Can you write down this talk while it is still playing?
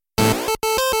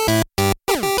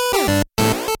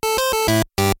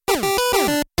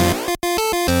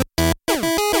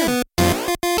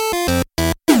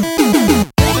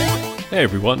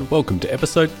everyone, welcome to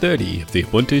episode 30 of the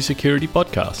Ubuntu Security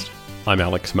Podcast. I'm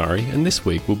Alex Murray, and this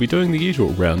week we'll be doing the usual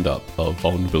roundup of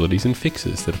vulnerabilities and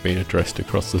fixes that have been addressed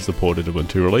across the supported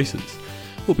Ubuntu releases.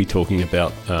 We'll be talking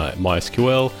about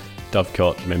MySQL,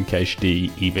 Dovecot, Memcached,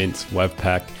 events,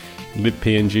 Wavpack,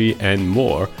 libpng, and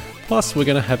more. Plus, we're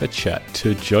going to have a chat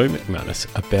to Joe McManus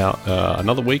about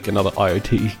another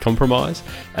IoT compromise,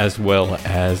 as well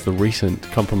as the recent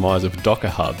compromise of Docker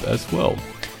Hub as well.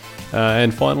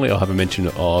 And finally, I'll have a mention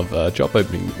of a job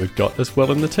opening that we've got as well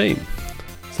in the team.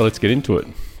 So let's get into it.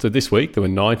 So this week, there were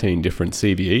 19 different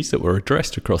CVEs that were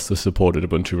addressed across the supported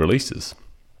Ubuntu releases.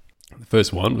 The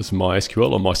first one was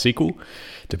MySQL or MySQL,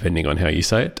 depending on how you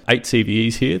say it. 8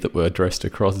 CVEs here that were addressed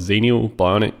across Xenial,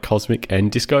 Bionic, Cosmic,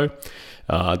 and Disco.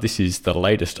 This is the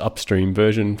latest upstream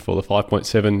version for the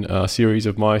 5.7 series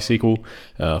of MySQL,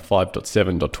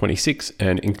 5.7.26,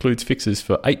 and includes fixes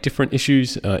for 8 different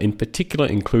issues, in particular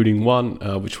including one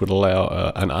which would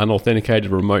allow an unauthenticated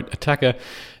remote attacker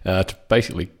to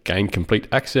basically gain complete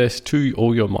access to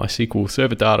all your MySQL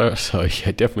server data. So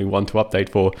yeah, definitely one to update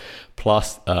for,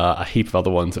 plus a heap of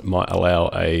other ones that might allow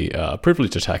a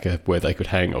privileged attacker where they could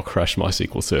hang or crash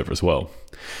MySQL server as well.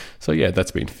 So yeah, that's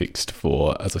been fixed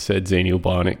for, as I said, Xenial,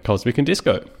 Bionic, Cosmic, and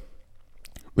Disco.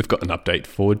 We've got an update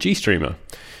for GStreamer.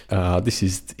 This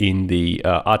is in the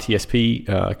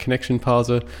RTSP connection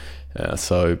parser.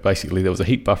 So basically there was a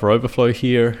heap buffer overflow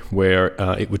here where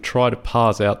it would try to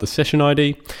parse out the session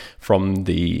ID from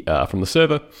the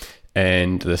server,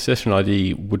 and the session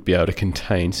ID would be able to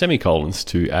contain semicolons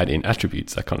to add in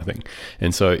attributes, that kind of thing.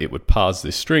 And so it would parse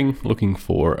this string looking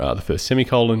for the first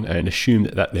semicolon and assume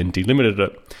that then delimited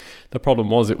it. The problem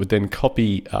was it would then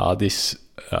copy this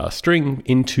string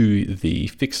into the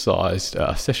fixed sized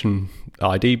session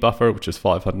ID buffer, which is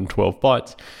 512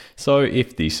 bytes. So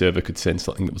if the server could send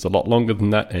something that was a lot longer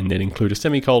than that and then include a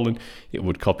semicolon, it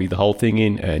would copy the whole thing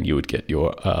in, and you would get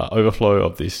your overflow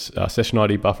of this session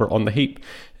ID buffer on the heap,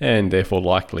 and therefore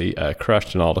likely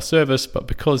crash denial of service. But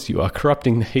because you are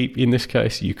corrupting the heap in this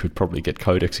case, you could probably get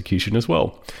code execution as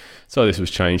well. So this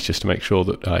was changed just to make sure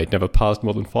that it never passed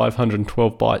more than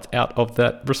 512 bytes out of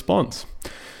that response.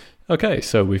 Okay,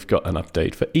 so we've got an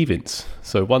update for events.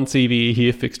 So one CVE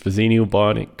here fixed for Xenial,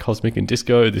 Bionic, Cosmic, and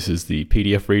Disco. This is the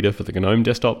PDF reader for the GNOME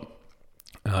desktop.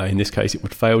 In this case, it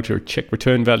would fail to check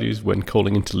return values when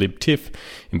calling into libtiff,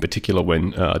 in particular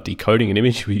when decoding an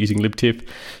image using libtiff.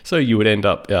 So you would end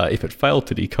up, if it failed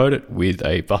to decode it, with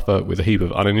a buffer with a heap of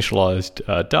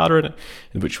uninitialized data in it,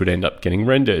 which would end up getting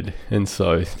rendered. And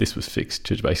so this was fixed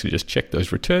to basically just check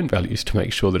those return values to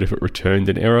make sure that if it returned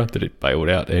an error, that it bailed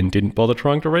out and didn't bother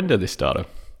trying to render this data.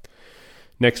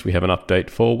 Next, we have an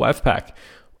update for Wavpack.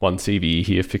 One CVE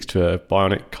here fixed for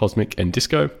Bionic, Cosmic, and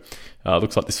Disco.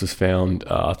 Looks like this was found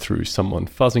through someone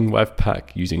fuzzing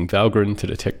Wavpack using Valgrind to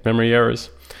detect memory errors.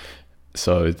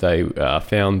 So they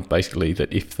found basically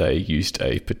that if they used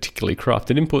a particularly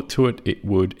crafted input to it, it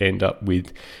would end up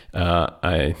with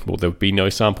there would be no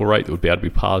sample rate that would be able to be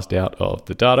parsed out of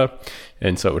the data.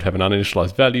 And so it would have an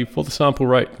uninitialized value for the sample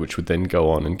rate, which would then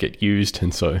go on and get used.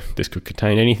 And so this could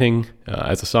contain anything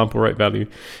as a sample rate value,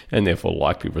 and therefore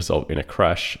likely result in a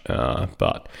crash.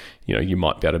 But you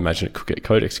might be able to imagine it could get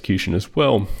code execution as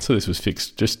well. So this was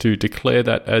fixed just to declare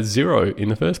that as 0 in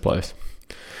the first place.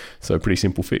 So pretty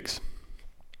simple fix.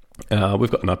 We've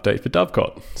got an update for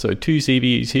Dovecot. So 2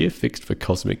 CVEs here fixed for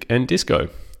Cosmic and Disco.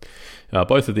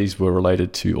 Both of these were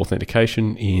related to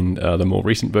authentication in the more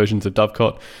recent versions of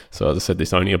Dovecot. So as I said,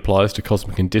 this only applies to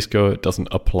Cosmic and Disco. It doesn't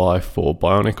apply for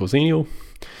Bionic or Xenial.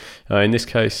 In this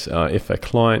case, if a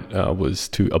client was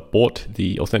to abort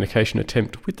the authentication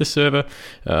attempt with the server,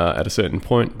 at a certain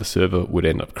point, the server would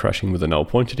end up crashing with a null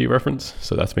pointer dereference.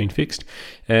 So that's been fixed.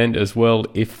 And as well,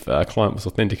 if a client was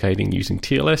authenticating using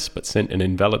TLS but sent an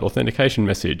invalid authentication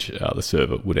message, the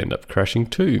server would end up crashing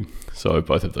too. So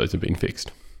both of those have been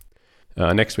fixed.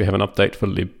 Next, we have an update for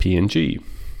libpng.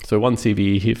 So one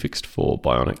CVE here fixed for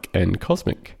Bionic and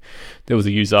Cosmic. There was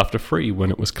a use after free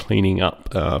when it was cleaning up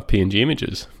PNG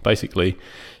images. Basically,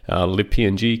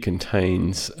 libpng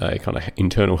contains a kind of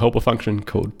internal helper function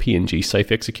called PNG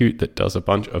safe execute that does a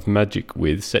bunch of magic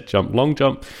with set jump, long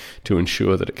jump to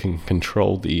ensure that it can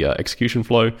control the execution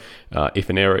flow if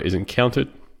an error is encountered.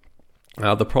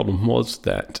 The problem was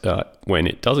that when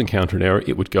it does encounter an error,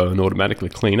 it would go and automatically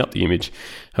clean up the image.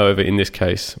 However, in this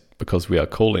case, because we are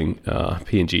calling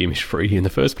PNG image free in the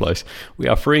first place, we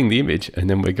are freeing the image and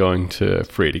then we're going to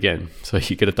free it again. So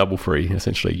you get a double free,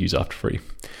 essentially use after free.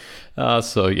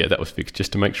 So yeah, that was fixed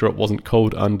just to make sure it wasn't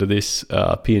called under this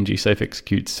PNG safe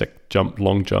execute sec jump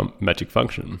long jump magic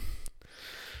function.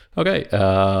 Okay,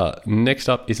 next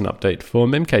up is an update for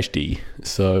Memcached.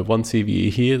 So one CVE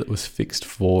here that was fixed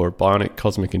for Bionic,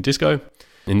 Cosmic, and Disco.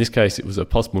 In this case, it was a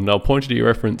possible null pointer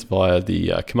dereference via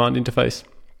the command interface.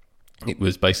 It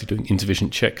was basically doing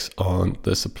insufficient checks on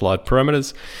the supplied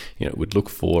parameters. It would look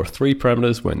for 3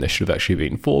 parameters when there should have actually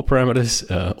been 4 parameters,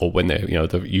 or when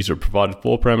the user provided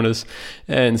 4 parameters.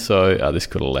 And so this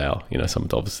could allow, someone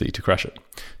to obviously to crash it.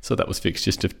 So that was fixed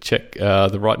just to check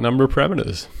the right number of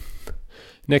parameters.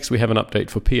 Next, we have an update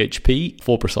for PHP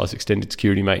for Precise Extended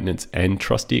Security Maintenance and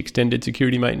Trusty Extended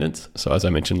Security Maintenance. So as I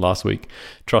mentioned last week,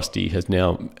 Trusty has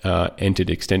now entered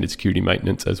Extended Security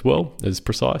Maintenance as well as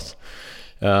Precise.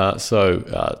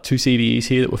 So 2 CVEs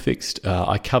here that were fixed.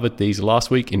 I covered these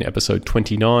last week in episode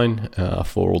 29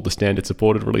 for all the standard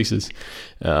supported releases.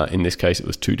 In this case, it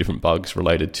was 2 different bugs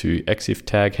related to EXIF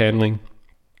tag handling.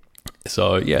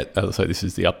 So yeah, as I say, this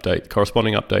is the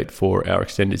corresponding update for our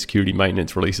extended security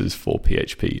maintenance releases for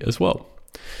PHP as well.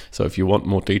 So if you want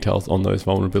more details on those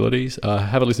vulnerabilities,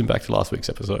 have a listen back to last week's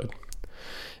episode.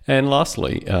 And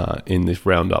lastly, in this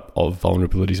roundup of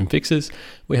vulnerabilities and fixes,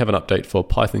 we have an update for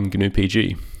Python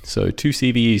GNU-PG. So 2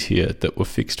 CVEs here that were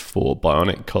fixed for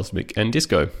Bionic, Cosmic, and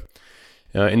Disco.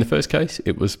 In the first case,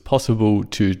 it was possible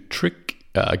to trick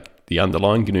the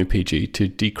underlying GNU-PG to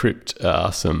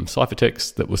decrypt some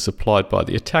ciphertext that was supplied by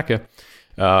the attacker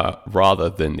rather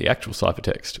than the actual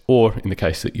ciphertext, or in the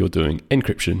case that you're doing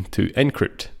encryption, to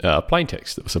encrypt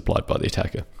plaintext that was supplied by the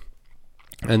attacker.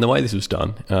 And the way this was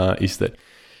done is that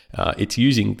it's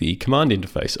using the command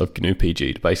interface of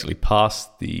GNU-PG to basically pass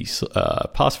the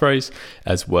passphrase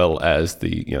as well as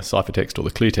the ciphertext or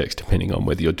the clear text, depending on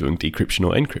whether you're doing decryption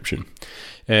or encryption.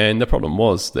 And the problem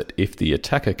was that if the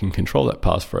attacker can control that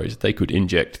passphrase, they could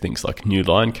inject things like new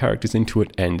line characters into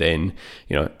it, and then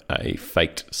a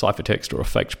faked ciphertext or a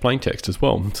faked plaintext as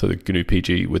well. So the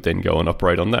GNU-PG would then go and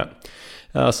operate on that.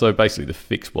 So basically the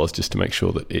fix was just to make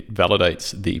sure that it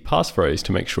validates the passphrase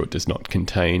to make sure it does not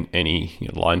contain any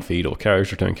line feed or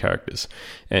carriage return characters,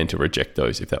 and to reject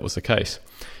those if that was the case.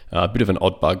 A bit of an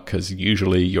odd bug, because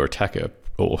usually your attacker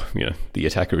or the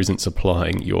attacker isn't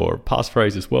supplying your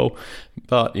passphrase as well,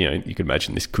 but you can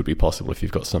imagine this could be possible if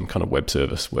you've got some kind of web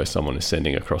service where someone is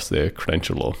sending across their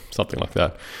credential or something like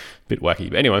that. Bit wacky,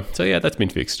 but anyway, so yeah, that's been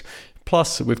fixed.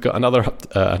 Plus, we've got another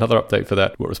update for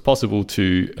that, where it was possible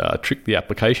to trick the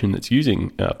application that's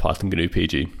using Python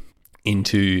GNU-PG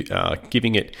into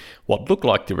giving it what looked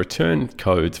like the return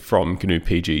codes from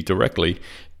GNU-PG directly,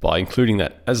 by including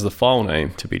that as the file name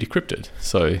to be decrypted.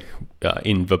 So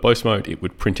in verbose mode, it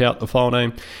would print out the file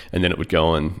name, and then it would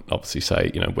go and obviously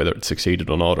say, whether it succeeded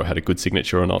or not, or had a good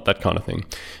signature or not, that kind of thing.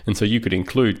 And so you could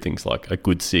include things like a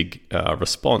good sig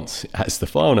response as the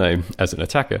file name as an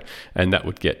attacker, and that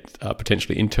would get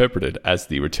potentially interpreted as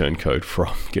the return code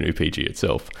from GNU-PG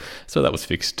itself. So that was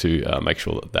fixed to make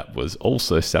sure that that was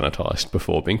also sanitized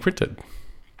before being printed.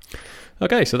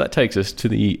 Okay, so that takes us to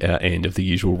the end of the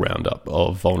usual roundup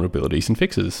of vulnerabilities and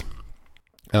fixes.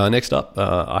 Next up,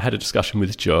 I had a discussion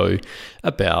with Joe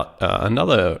about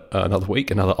another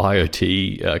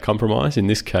IoT compromise. In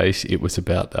this case, it was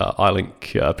about iLink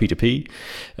P2P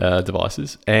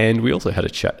devices, and we also had a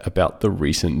chat about the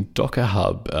recent Docker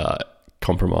Hub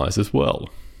compromise as well.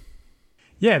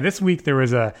 Yeah, this week there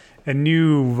was a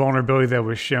new vulnerability that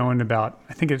was shown about,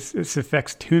 I think it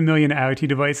affects 2 million IoT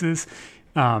devices.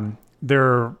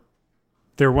 They're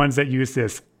ones that use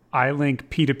this iLink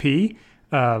P2P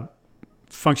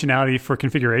functionality for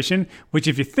configuration, which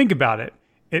if you think about it,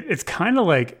 it's kind of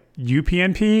like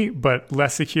UPnP, but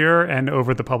less secure and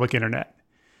over the public internet.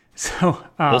 So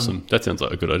awesome. That sounds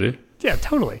like a good idea. Yeah,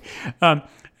 totally.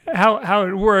 How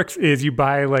it works is you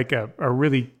buy like a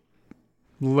really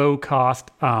low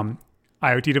cost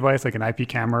IoT device, like an IP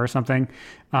camera or something.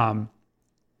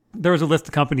 There was a list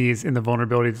of companies in the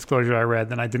vulnerability disclosure I read,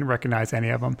 and I didn't recognize any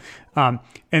of them.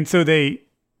 And so they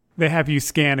have you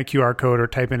scan a QR code or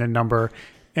type in a number,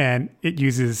 and it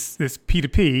uses this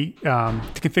P2P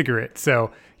to configure it.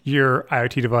 So your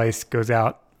IoT device goes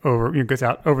out over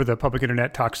the public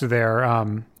internet, talks to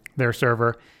their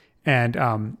server,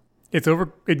 and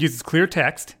it uses clear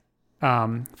text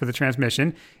for the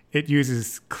transmission. It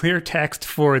uses clear text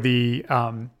for the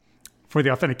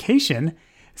authentication.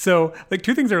 So, like,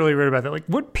 2 things I really read about that. Like,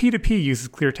 what P2P uses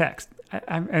clear text?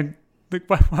 And like,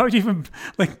 why would you even,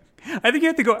 like, I think you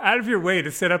have to go out of your way to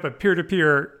set up a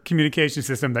peer-to-peer communication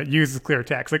system that uses clear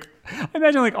text. Like, I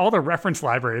imagine, like, all the reference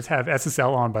libraries have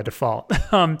SSL on by default.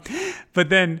 But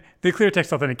then the clear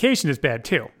text authentication is bad,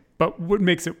 too. But what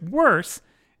makes it worse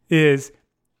is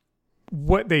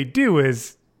what they do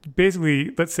is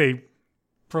basically, let's say,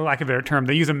 for lack of a better term,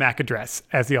 they use a MAC address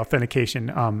as the authentication,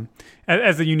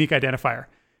 as a unique identifier.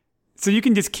 so you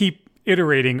can just keep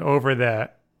iterating over the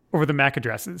MAC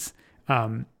addresses,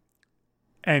 and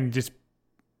just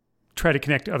try to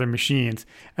connect to other machines,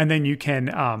 and then you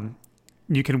can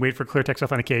wait for clear text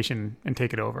authentication and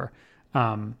take it over.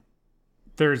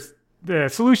 There's the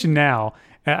solution now.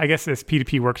 I guess this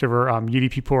P2P works over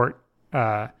UDP port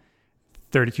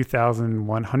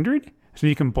 32,100. So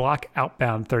you can block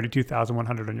outbound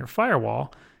 32,100 on your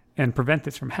firewall and prevent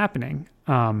this from happening.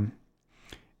 But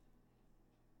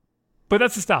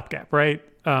that's a stopgap, right?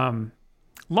 Long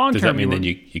Does term, that mean then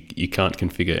you can't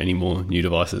configure any more new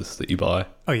devices that you buy?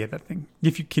 Oh yeah, that thing.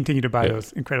 If you continue to buy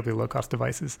those incredibly low cost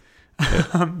devices,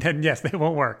 then yes, they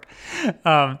won't work.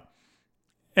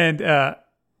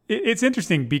 It's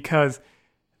interesting because,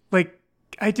 like,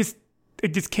 I just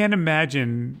can't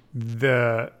imagine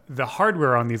the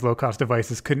hardware on these low cost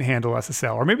devices couldn't handle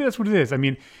SSL, or maybe that's what it is. I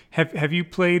mean, have you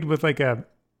played with like a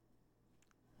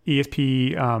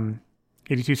ESP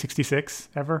 8266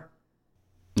 ever?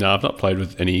 No, I've not played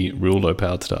with any real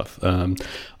low-powered stuff.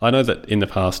 I know that in the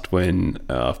past when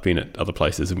I've been at other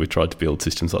places and we've tried to build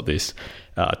systems like this,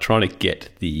 trying to get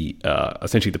the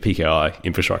essentially the PKI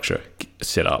infrastructure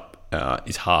set up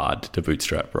is hard to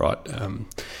bootstrap, right?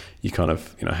 You kind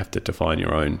of have to define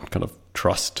your own kind of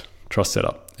trust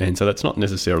setup, and so that's not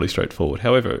necessarily straightforward.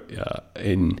 However,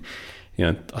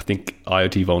 I think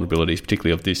IoT vulnerabilities,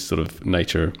 particularly of this sort of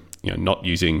nature, not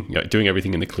using, doing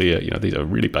everything in the clear, these are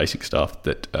really basic stuff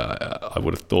that I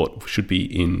would have thought should be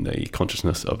in the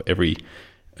consciousness of every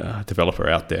developer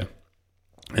out there.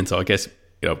 And so I guess,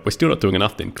 we're still not doing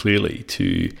enough then clearly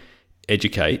to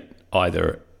educate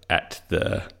either at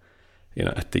the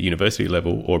university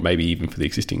level or maybe even for the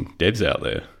existing devs out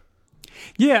there.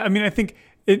 Yeah, I mean, I think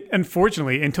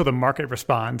unfortunately, until the market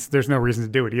responds, there's no reason to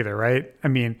do it either, right? I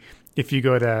mean, if you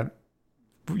go to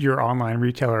your online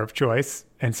retailer of choice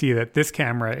and see that this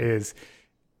camera is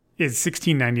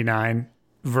 $16.99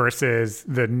 versus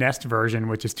the Nest version,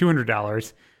 which is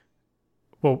 $200.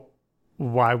 Well,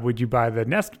 why would you buy the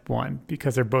Nest one?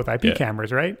 Because they're both IP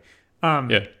cameras, right?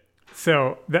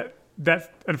 So that's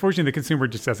unfortunately the consumer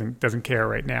just doesn't care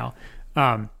right now.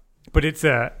 But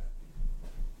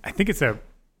I think it's a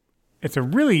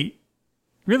really,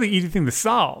 really easy thing to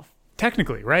solve.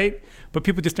 Technically, right? But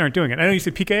people just aren't doing it. I know you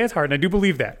said PKI is hard, and I do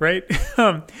believe that, right?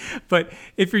 But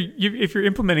if you're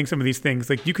implementing some of these things,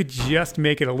 like, you could just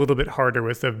make it a little bit harder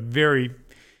with some very,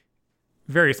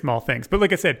 very small things. But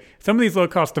like I said, some of these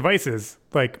low-cost devices,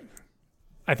 like,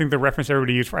 I think the reference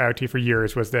everybody used for IoT for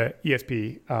years was the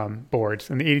ESP boards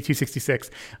and the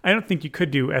 8266. I don't think you could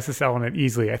do SSL on it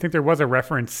easily. I think there was a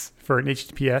reference for an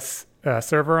HTTPS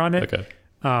server on it. Okay.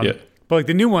 But like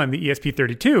the new one, the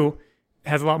ESP32,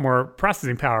 has a lot more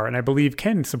processing power, and I believe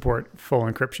can support full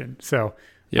encryption. So,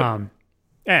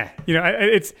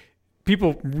 it's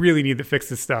people really need to fix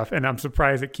this stuff, and I'm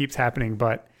surprised it keeps happening,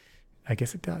 but I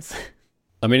guess it does.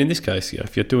 I mean, in this case,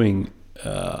 if you're doing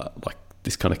like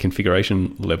this kind of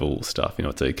configuration level stuff,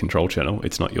 it's a control channel.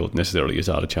 It's not necessarily your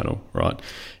SATA channel, right?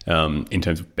 In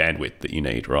terms of bandwidth that you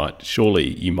need, right?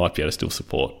 Surely you might be able to still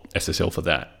support SSL for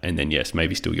that. And then, yes,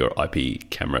 maybe still your IP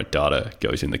camera data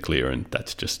goes in the clear, and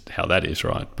that's just how that is,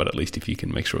 right? But at least if you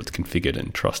can make sure it's configured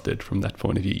and trusted from that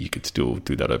point of view, you could still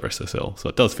do that over SSL. So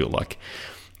it does feel like,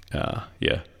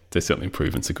 there's certainly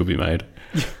improvements that could be made.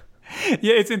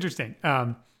 Yeah, it's interesting.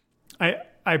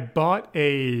 I bought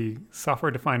a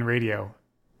software-defined radio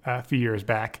a few years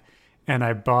back, and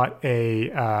I bought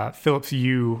a Philips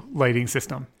Hue lighting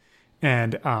system.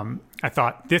 And I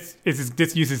thought this uses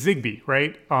Zigbee,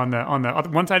 right? On the other,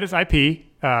 one side is IP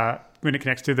when it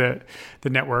connects to the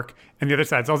network, and the other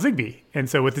side is all Zigbee. And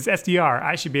so with this SDR,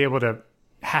 I should be able to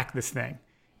hack this thing.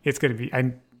 It's going to be.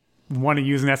 I want to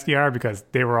use an SDR because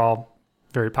they were all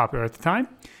very popular at the time.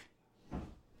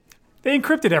 They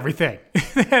encrypted everything.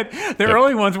 The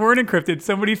early ones weren't encrypted.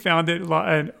 Somebody found it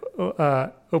and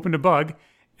opened a bug,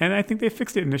 and I think they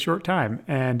fixed it in a short time.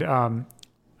 And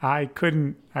I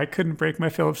couldn't break my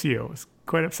Philips Hue. It was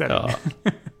quite upsetting. Oh.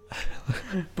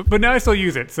 but now I still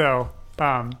use it. So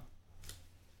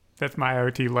that's my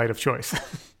IoT light of choice.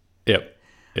 Yep.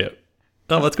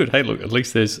 Oh, that's good. Hey, look, at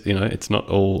least there's, it's not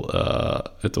all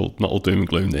doom and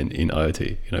gloom then in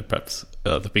IoT. Perhaps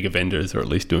the bigger vendors are at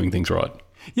least doing things right.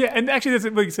 Yeah, and actually, that's,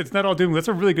 like you said, it's not all doom. That's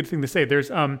a really good thing to say. There's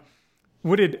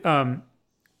what did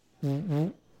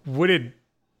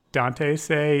Dante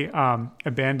say?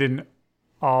 Abandon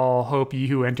all hope, ye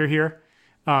who enter here.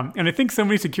 And I think so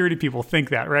many security people think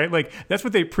that, right? Like, that's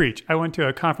what they preach. I went to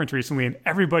a conference recently, and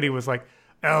everybody was like,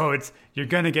 "Oh, you're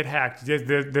gonna get hacked.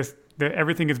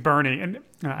 Everything is burning," and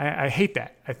I hate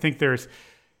that. I think there's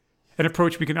an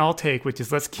approach we can all take, which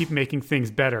is let's keep making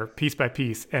things better piece by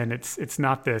piece. And it's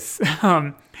not this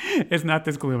it's not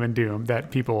this gloom and doom that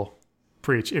people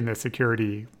preach in the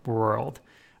security world.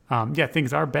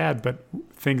 Things are bad, but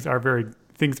things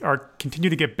are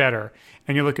continue to get better.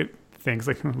 And you look at things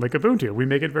like Ubuntu, we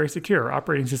make it very secure.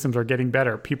 Operating systems are getting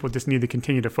better. People just need to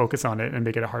continue to focus on it and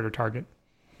make it a harder target.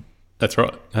 That's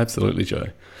right. Absolutely, Joe.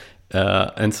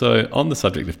 And so on the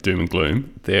subject of doom and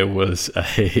gloom, there was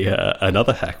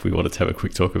another hack we wanted to have a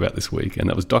quick talk about this week, and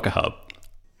that was Docker Hub.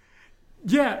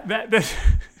 Yeah, that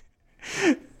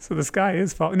so the sky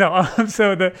is falling. No,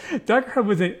 so the Docker Hub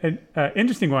was an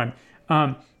interesting one.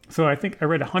 So I think I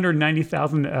read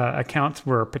 190,000 accounts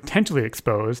were potentially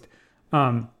exposed.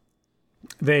 Docker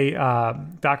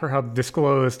Hub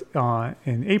disclosed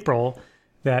in April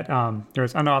that there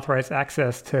was unauthorized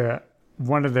access to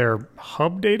one of their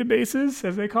hub databases,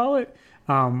 as they call it,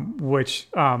 which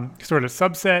sort of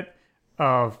subset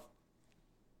of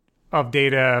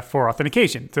data for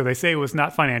authentication. So they say it was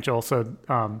not financial,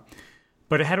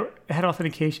 but it had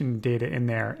authentication data in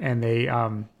there, and they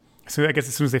so I guess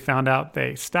as soon as they found out,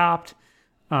 they stopped.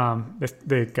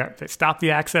 They stopped the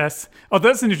access. Oh,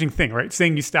 that's an interesting thing, right?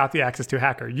 Saying you stop the access to a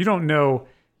hacker. You don't know,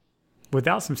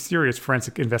 without some serious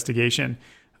forensic investigation,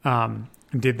 once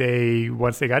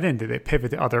they got in, did they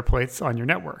pivot to other places on your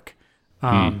network?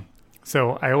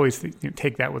 So I always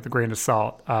take that with a grain of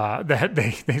salt, that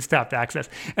they stopped access.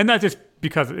 And not just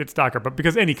because it's Docker, but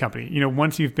because any company,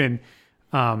 once you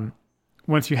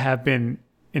have been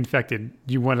infected,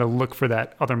 you want to look for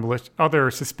that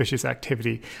other suspicious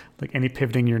activity, like any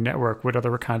pivoting in your network. What other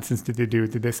reconnaissance did they do?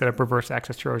 Did they set up reverse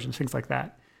access Trojans, things like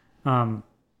that?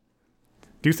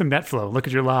 Do some NetFlow. Look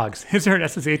at your logs. Is there an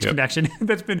SSH connection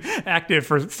that's been active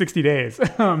for 60 days?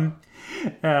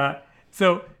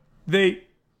 So this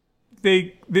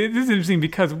is interesting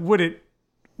because what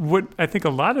I think a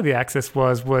lot of the access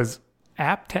was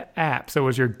app to app. So it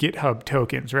was your GitHub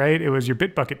tokens, right? It was your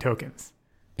Bitbucket tokens.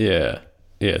 Yeah.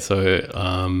 So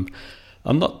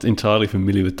I'm not entirely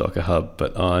familiar with Docker Hub,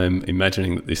 but I'm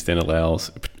imagining that this then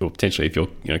allows, or potentially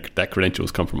if that credential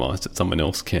is compromised, that someone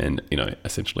else can,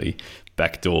 essentially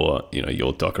backdoor,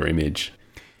 your Docker image.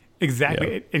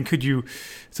 Exactly. Yeah. And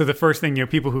so the first thing,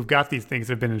 people who've got these things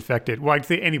have been infected. Well, I'd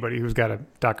say anybody who's got a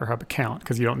Docker Hub account,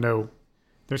 because you don't know,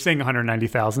 they're saying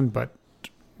 190,000, but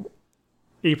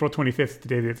April 25th, the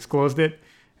day they disclosed it.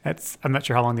 I'm not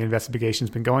sure how long the investigation's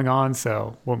been going on,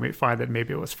 so we'll find that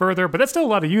maybe it was further, but that's still a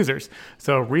lot of users.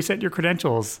 So reset your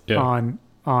credentials on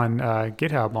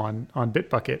GitHub, on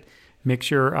Bitbucket. Make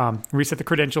sure reset the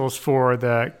credentials for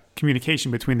the communication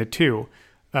between the two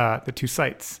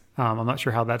sites. I'm not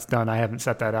sure how that's done. I haven't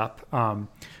set that up.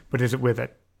 But is it with an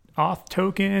auth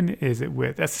token? Is it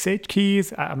with SSH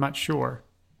keys? I'm not sure.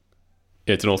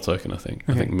 Yeah, it's an auth token, I think.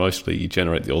 Okay. I think mostly you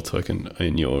generate the auth token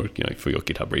in your, for your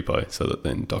GitHub repo so that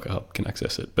then Docker Hub can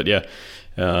access it. But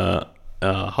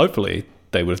hopefully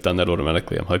they would have done that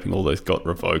automatically. I'm hoping all those got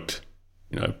revoked.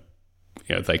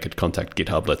 They could contact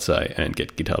GitHub, let's say, and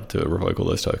get GitHub to revoke all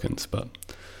those tokens. But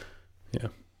yeah.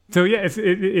 So yeah,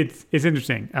 it's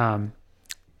interesting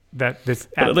that this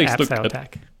app-style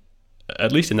attack.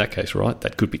 At least in that case, right?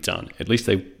 That could be done. At least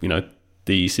they,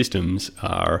 the systems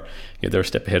are, they're a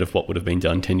step ahead of what would have been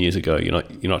done 10 years ago. You're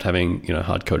not having,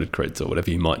 hard-coded creds or whatever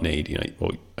you might need.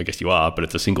 Well, I guess you are, but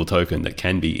it's a single token that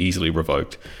can be easily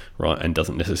revoked, right? And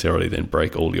doesn't necessarily then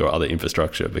break all your other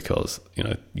infrastructure because,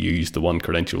 you use the one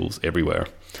credentials everywhere.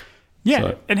 Yeah,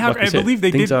 so, and how I believe they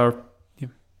did.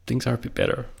 Things are a bit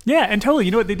better. Yeah, and totally.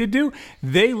 You know what they did do?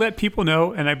 They let people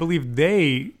know, and I believe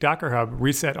Docker Hub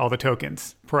reset all the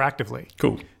tokens proactively.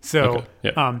 Cool. So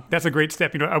that's a great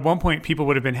step. At one point, people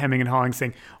would have been hemming and hawing,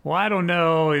 saying, well, I don't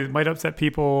know, it might upset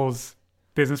people's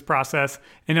business process.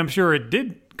 And I'm sure it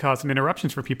did cause some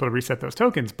interruptions for people to reset those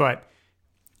tokens, but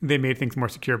they made things more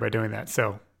secure by doing that.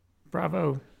 So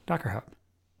bravo, Docker Hub.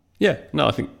 Yeah, no,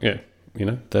 I think,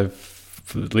 they've,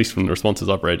 at least from the responses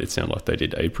I've read, it sounded like they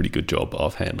did a pretty good job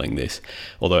of handling this.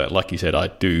 Although, like you said, I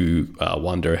do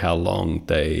wonder how long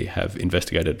they have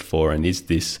investigated for, and is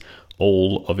this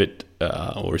all of it,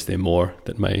 or is there more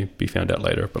that may be found out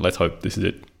later? But let's hope this is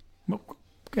it.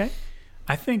 Okay.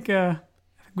 I think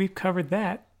we've covered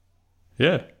that.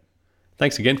 Yeah.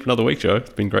 Thanks again for another week, Joe.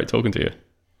 It's been great talking to you.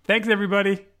 Thanks,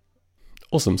 everybody.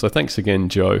 Awesome. So thanks again,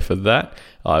 Joe, for that.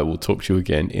 I will talk to you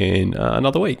again in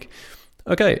another week.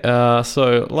 Okay,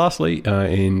 so lastly,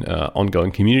 in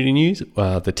ongoing community news,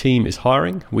 the team is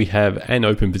hiring. We have an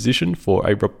open position for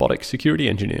a robotic security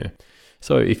engineer.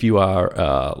 So if you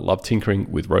love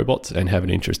tinkering with robots and have an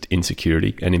interest in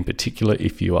security, and in particular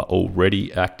if you are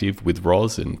already active with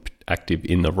ROS and active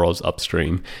in the ROS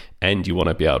upstream, and you want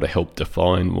to be able to help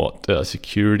define what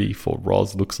security for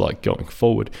ROS looks like going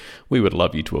forward, we would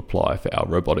love you to apply for our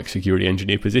robotic security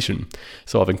engineer position.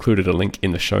 So I've included a link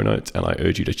in the show notes, and I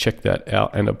urge you to check that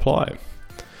out and apply.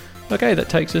 Okay, that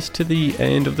takes us to the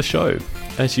end of the show.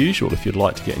 As usual, if you'd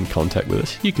like to get in contact with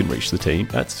us, you can reach the team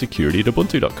at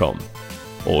security@ubuntu.com.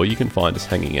 Or you can find us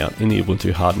hanging out in the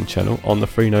Ubuntu Hardened channel on the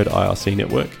Freenode IRC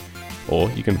network, or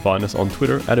you can find us on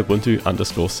Twitter at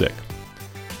Ubuntu_sec.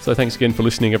 So thanks again for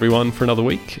listening, everyone, for another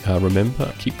week.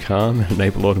 Remember, keep calm,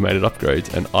 enable automated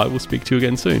upgrades, and I will speak to you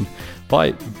again soon.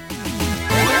 Bye.